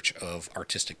in search of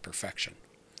artistic perfection.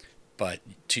 But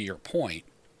to your point,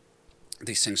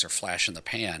 these things are flash in the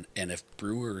pan, and if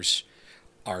brewers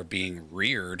are being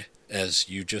reared, as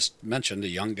you just mentioned, a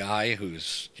young guy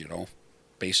who's,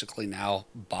 basically now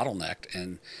bottlenecked,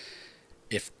 and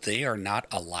if they are not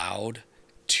allowed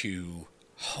to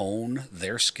hone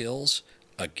their skills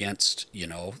against,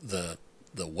 the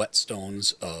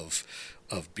whetstones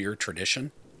of beer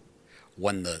tradition,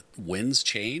 when the winds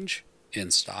change,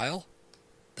 in style,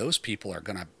 those people are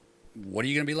gonna. What are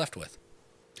you gonna be left with?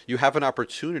 You have an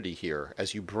opportunity here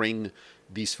as you bring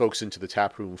these folks into the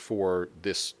tap room for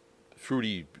this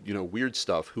fruity, weird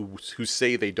stuff who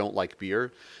say they don't like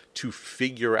beer, to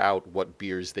figure out what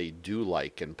beers they do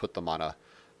like and put them on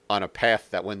a path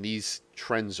that when these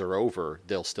trends are over,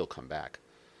 they'll still come back.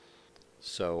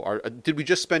 So, did we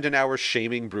just spend an hour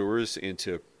shaming brewers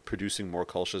into producing more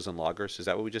Kolsch's and lagers? Is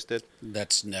that what we just did?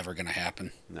 That's never gonna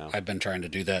happen. No. I've been trying to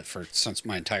do that since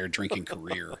my entire drinking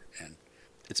career, and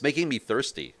It's making me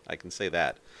thirsty. I can say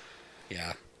that.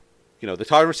 yeah. The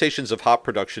conversations of hop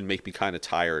production make me kind of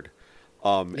tired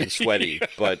and sweaty,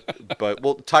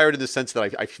 but tired in the sense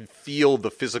that I feel the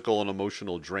physical and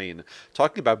emotional drain.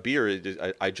 Talking about beer,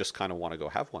 I just kind of want to go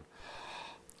have one.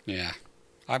 Yeah,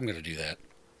 I'm gonna do that.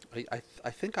 I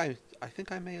think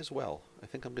I may as well. I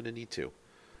think I'm going to need to.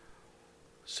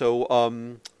 So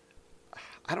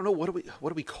I don't know, what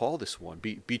do we call this one?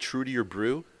 Be true to your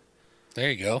brew. There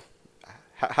you go.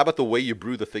 How about the way you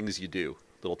brew the things you do?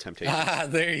 Little temptation. Ah,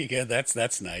 there you go. That's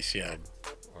nice. Yeah.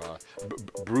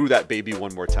 Brew that baby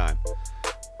one more time.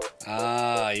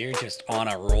 Ah, you're just on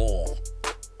a roll.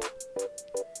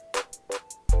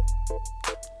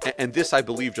 And this, I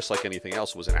believe, just like anything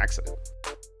else, was an accident.